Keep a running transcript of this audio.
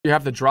you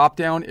have the drop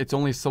down, it's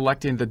only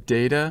selecting the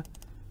data.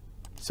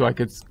 So I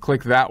could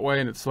click that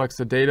way and it selects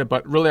the data,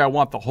 but really I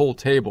want the whole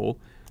table.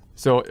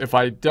 So if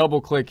I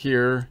double click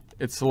here,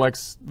 it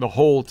selects the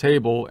whole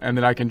table, and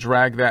then I can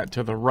drag that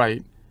to the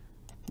right,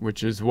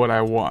 which is what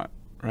I want,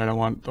 right? I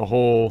want the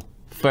whole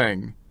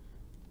thing.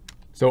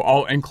 So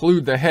I'll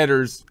include the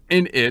headers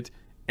in it,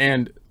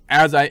 and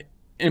as I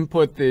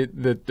input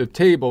the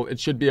table, it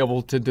should be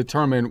able to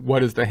determine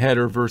what is the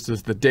header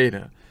versus the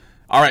data.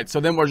 All right, so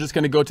then we're just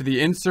going to go to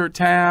the Insert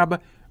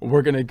tab.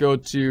 We're going to go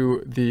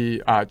to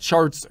the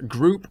Charts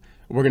group.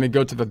 We're going to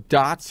go to the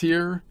dots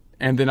here,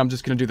 and then I'm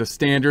just going to do the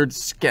standard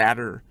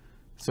scatter.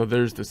 So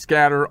there's the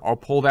scatter. I'll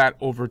pull that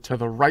over to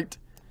the right,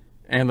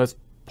 and let's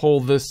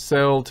pull this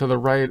cell to the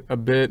right a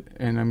bit,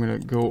 and I'm going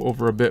to go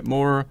over a bit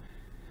more,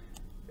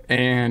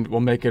 and we'll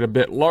make it a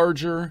bit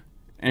larger.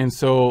 And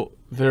so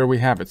there we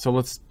have it. So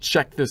let's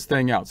check this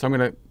thing out. So I'm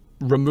going to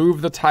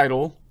remove the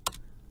title.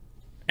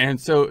 And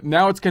so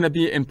now it's going to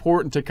be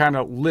important to kind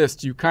of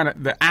list,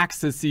 the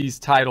axes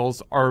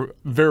titles are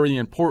very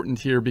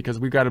important here,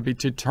 because we've got to be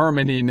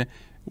determining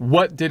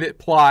what did it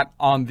plot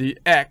on the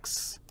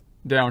X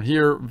down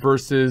here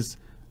versus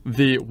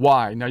the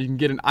Y. Now you can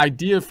get an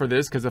idea for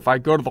this, because if I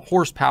go to the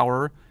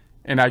horsepower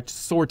and I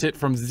sort it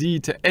from Z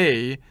to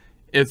A,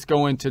 it's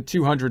going to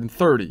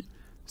 230.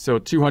 So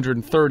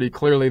 230,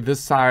 clearly this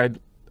side,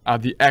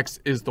 the X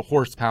is the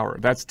horsepower.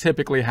 That's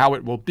typically how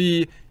it will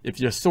be. If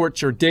you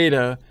sort your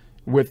data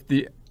with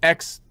the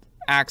X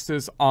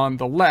axis on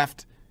the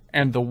left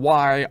and the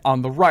Y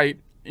on the right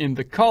in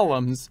the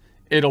columns,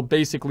 it'll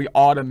basically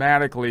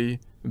automatically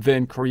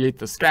then create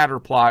the scatter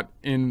plot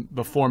in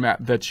the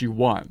format that you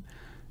want.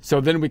 So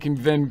then we can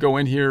then go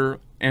in here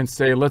and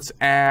say, let's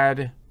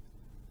add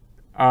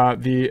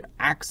the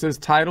axis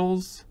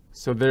titles.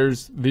 So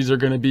these are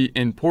going to be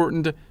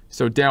important.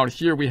 So down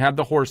here we have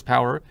the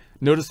horsepower.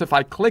 Notice if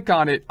I click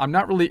on it, I'm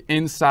not really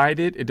inside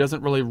it. It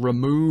doesn't really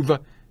remove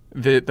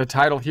the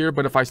title here,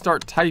 but if I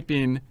start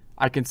typing,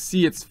 I can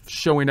see it's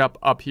showing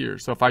up here.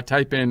 So if I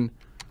type in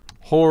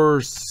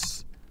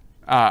horse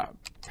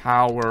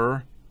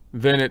power,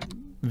 then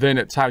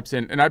it types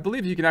in, and I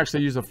believe you can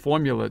actually use a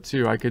formula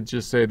too. I could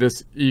just say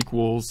this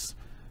equals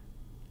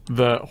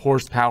the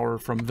horsepower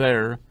from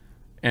there,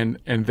 and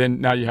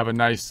then now you have a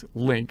nice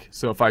link.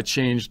 So if I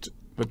changed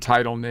the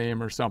title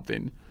name or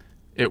something,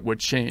 it would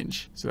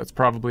change. So that's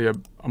probably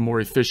a more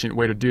efficient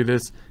way to do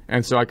this.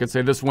 And so I could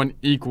say this one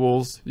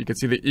equals, you can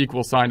see the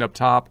equal sign up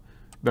top,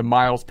 the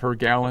miles per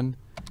gallon.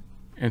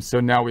 And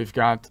so now we've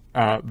got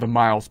the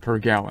miles per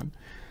gallon.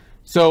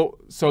 So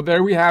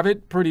there we have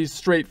it, pretty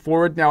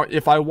straightforward. Now,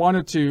 if I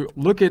wanted to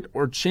look at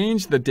or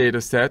change the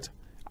data set,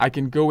 I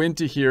can go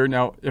into here.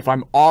 Now, if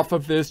I'm off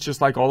of this,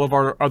 just like all of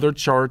our other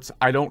charts,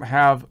 I don't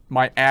have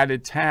my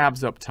added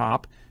tabs up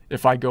top.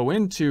 If I go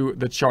into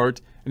the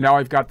chart, now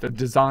I've got the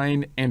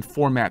design and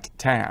format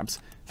tabs.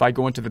 If I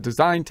go into the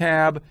design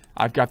tab,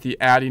 I've got the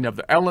adding of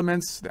the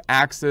elements, the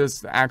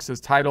axis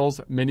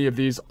titles, many of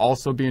these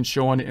also being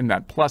shown in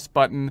that plus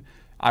button.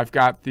 I've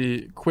got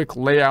the quick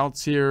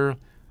layouts here.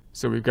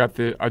 So we've got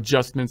the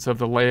adjustments of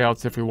the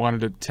layouts if we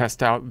wanted to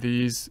test out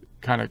these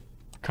kind of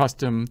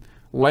custom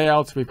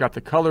layouts. We've got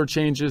the color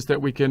changes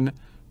that we can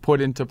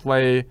put into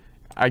play.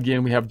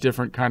 Again, we have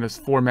different kind of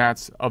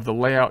formats of the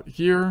layout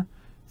here.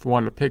 If we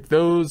wanted to pick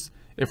those,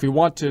 if we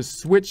want to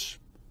switch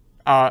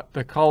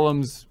the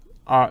columns,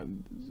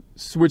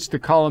 switch the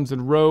columns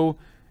and row,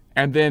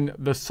 and then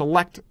the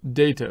select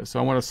data. So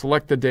I want to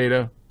select the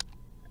data.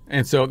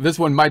 And so this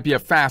one might be a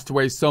fast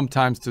way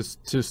sometimes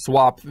to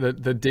swap the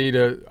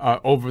data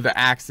over the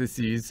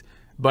axes.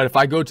 But if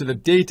I go to the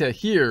data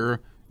here,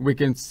 we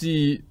can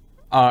see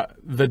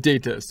the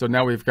data. So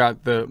now we've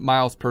got the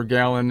miles per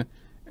gallon.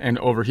 And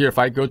over here, if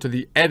I go to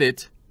the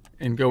edit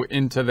and go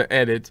into the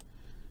edit,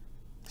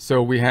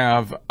 so we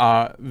have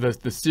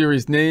the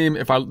series name.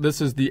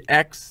 This is the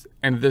X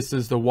and this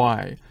is the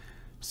Y.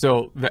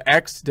 So the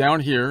X down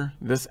here,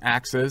 this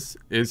axis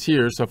is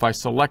here. So if I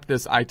select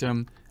this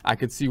item, I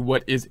could see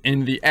what is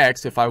in the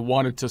X. If I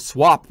wanted to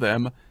swap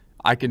them,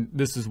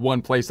 this is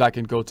one place I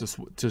can go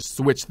to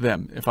switch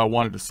them. If I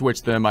wanted to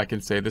switch them, I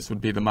can say this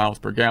would be the miles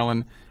per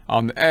gallon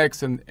on the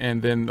X and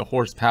then the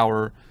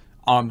horsepower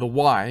on the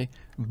Y.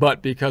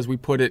 But because we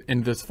put it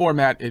in this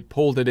format, it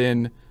pulled it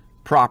in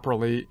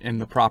properly in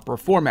the proper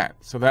format.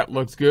 So that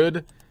looks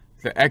good.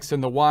 The X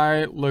and the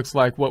Y looks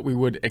like what we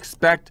would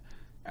expect.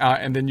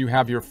 And then you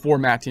have your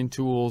formatting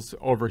tools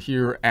over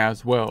here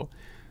as well.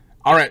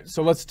 All right,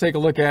 so let's take a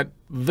look at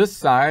this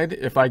side.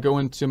 If I go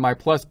into my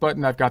plus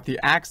button, I've got the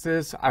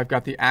axis, I've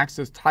got the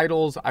axis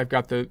titles, I've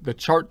got the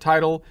chart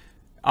title.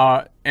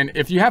 And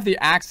if you have the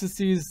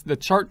axes, the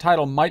chart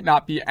title might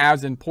not be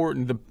as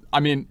important.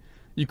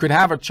 You could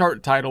have a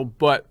chart title,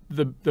 but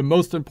the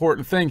most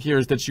important thing here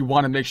is that you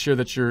want to make sure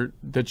that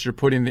you're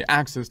putting the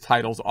axis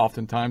titles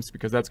oftentimes,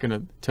 because that's going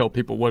to tell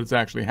people what is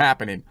actually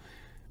happening.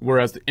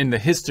 Whereas in the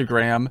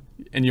histogram,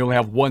 and you only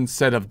have one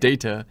set of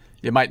data,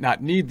 you might not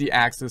need the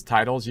axis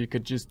titles. You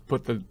could just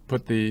put the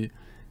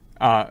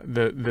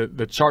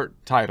chart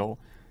title.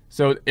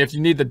 So if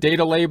you need the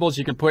data labels,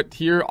 you can put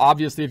here.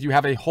 Obviously, if you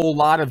have a whole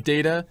lot of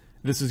data,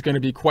 this is going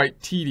to be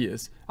quite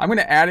tedious. I'm going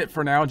to add it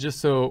for now just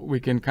so we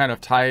can kind of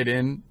tie it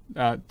in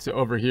to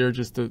over here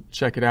just to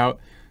check it out.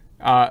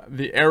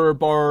 The error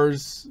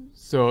bars,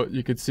 so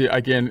you could see,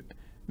 again,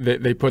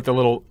 they put the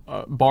little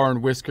bar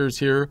and whiskers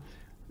here.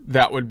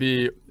 That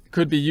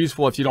could be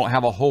useful if you don't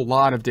have a whole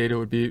lot of data. It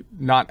would be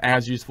not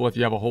as useful if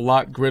you have a whole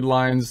lot. Grid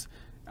lines,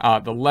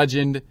 the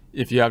legend,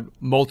 if you have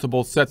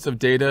multiple sets of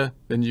data,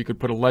 then you could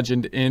put a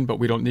legend in, but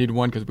we don't need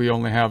one because we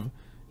only have,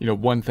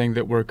 one thing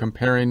that we're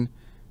comparing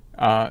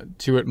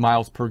to it,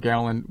 miles per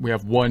gallon. We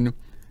have one,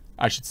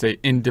 I should say,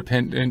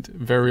 independent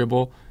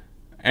variable.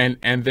 And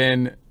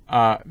then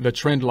the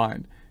trend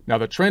line. Now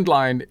the trend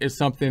line is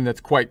something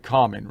that's quite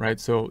common, right?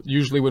 So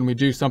usually when we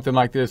do something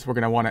like this, we're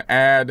going to want to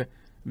add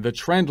the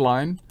trend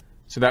line.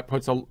 So that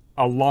puts a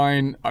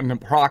line, an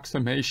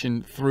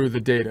approximation through the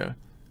data.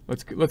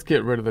 Let's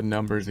get rid of the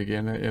numbers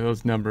again.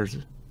 Those numbers,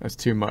 that's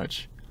too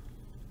much.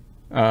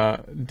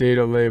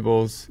 Data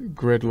labels,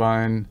 grid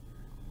line,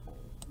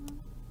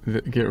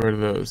 get rid of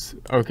those.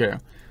 Okay.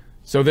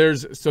 So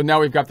now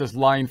we've got this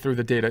line through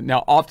the data. Now,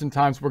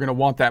 oftentimes we're going to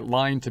want that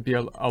line to be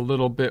a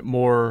little bit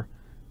more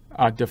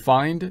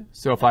defined.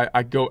 So if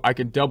I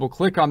could double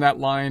click on that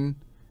line,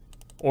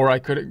 or I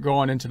could go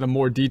on into the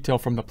more detail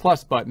from the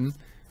plus button,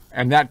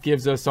 and that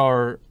gives us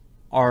our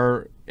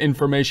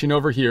information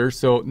over here.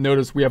 So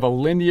notice we have a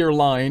linear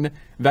line.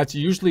 That's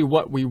usually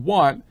what we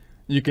want.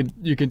 You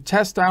can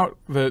test out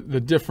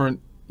the different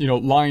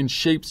line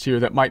shapes here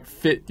that might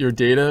fit your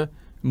data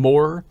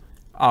more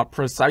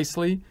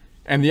precisely.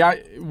 And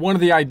one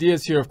of the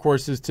ideas here, of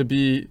course, is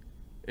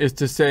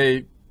to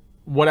say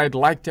what I'd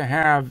like to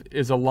have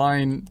is a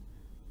line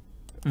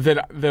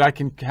that I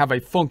can have a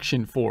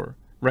function for,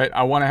 right?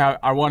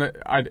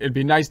 It'd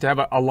be nice to have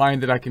a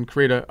line that I can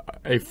create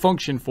a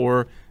function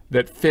for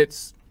that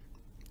fits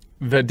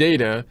the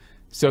data,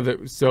 so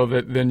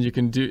that then you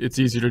can it's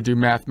easier to do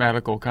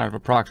mathematical kind of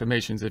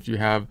approximations if you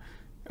have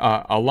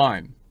a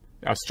line.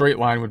 A straight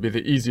line would be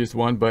the easiest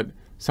one, but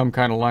some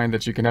kind of line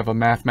that you can have a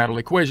mathematical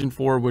equation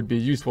for would be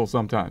useful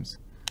sometimes.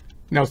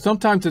 Now,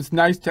 sometimes it's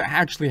nice to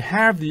actually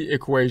have the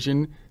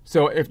equation.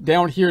 So if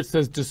down here it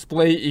says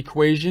display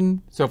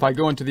equation, so if I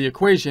go into the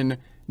equation,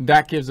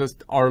 that gives us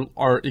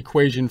our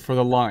equation for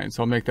the line.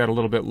 So I'll make that a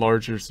little bit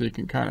larger so you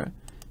can kind of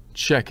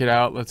check it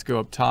out. Let's go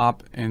up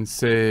top and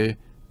say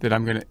that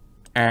I'm going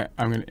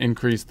to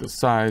increase the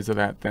size of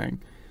that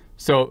thing.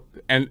 So,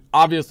 and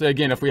obviously,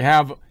 again, if we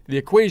have the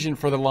equation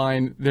for the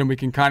line, then we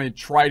can kind of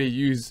try to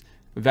use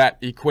that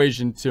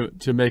equation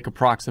to make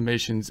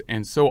approximations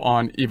and so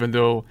on, even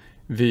though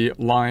the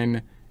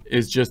line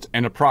is just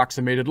an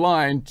approximated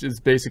line,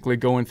 just basically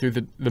going through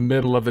the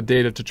middle of the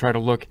data to try to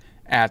look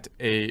at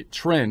a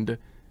trend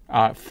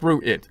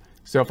through it.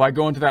 So if I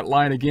go into that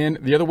line again,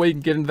 the other way you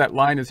can get into that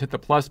line is hit the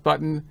plus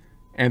button,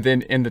 and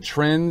then in the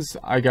trends,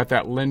 I got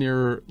that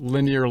linear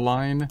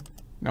line.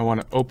 And I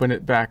want to open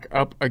it back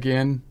up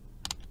again.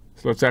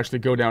 So let's actually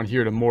go down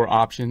here to more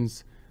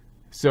options.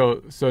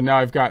 So now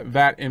I've got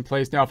that in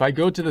place. Now, if I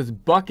go to this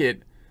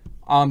bucket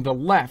on the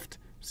left,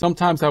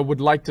 sometimes I would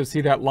like to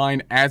see that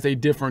line as a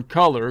different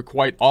color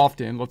quite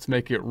often. Let's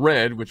make it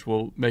red, which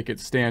will make it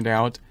stand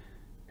out.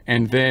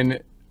 And then,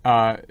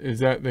 is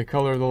that the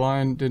color of the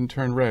line? Didn't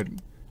turn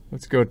red.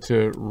 Let's go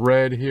to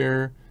red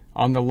here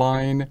on the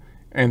line.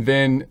 And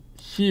then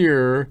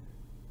here,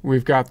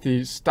 we've got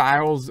the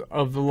styles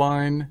of the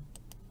line.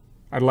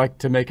 I'd like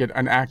to make it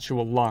an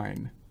actual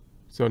line.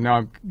 So now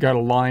I've got a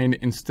line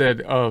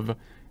instead of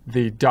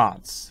the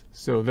dots.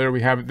 So there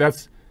we have it.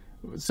 That's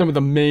some of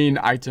the main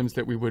items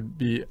that we would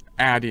be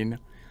adding.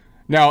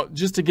 Now,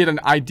 just to get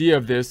an idea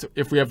of this,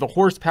 if we have the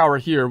horsepower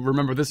here,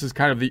 remember this is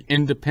kind of the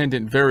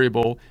independent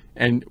variable,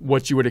 and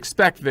what you would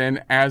expect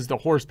then as the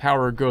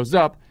horsepower goes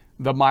up,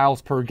 the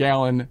miles per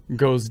gallon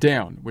goes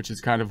down, which is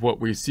kind of what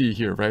we see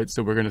here, right?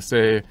 So we're going to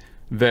say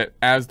that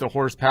as the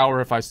horsepower,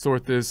 if I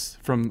sort this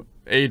from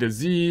A to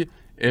Z,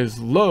 is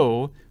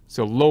low,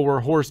 so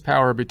lower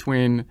horsepower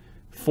between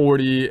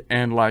 40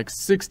 and like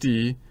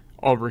 60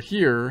 over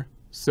here.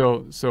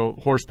 So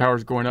horsepower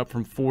is going up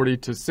from 40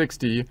 to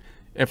 60.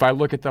 If I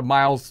look at the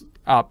miles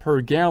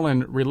per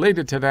gallon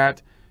related to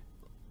that,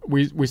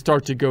 we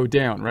start to go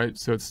down, right?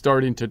 So it's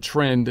starting to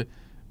trend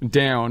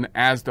down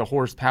as the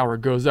horsepower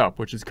goes up,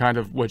 which is kind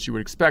of what you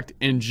would expect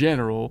in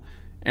general.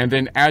 And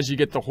then as you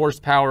get the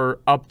horsepower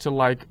up to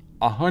like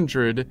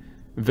 100,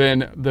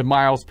 then the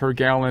miles per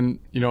gallon,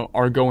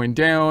 are going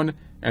down.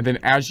 And then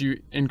as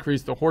you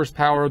increase the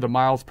horsepower, the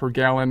miles per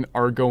gallon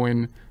are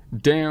going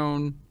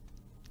down.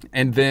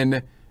 And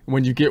then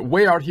when you get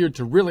way out here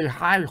to really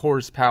high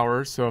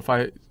horsepower, so if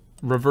I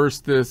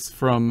reverse this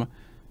from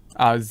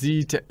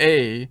Z to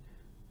A,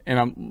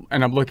 and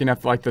I'm looking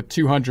at like the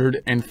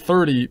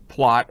 230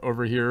 plot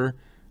over here,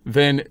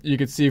 then you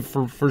can see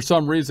for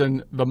some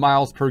reason the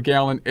miles per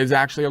gallon is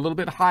actually a little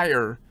bit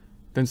higher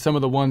than some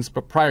of the ones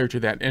but prior to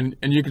that. And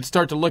you can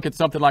start to look at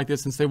something like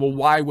this and say, well,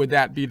 why would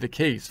that be the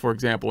case, for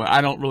example? And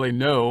I don't really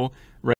know, right?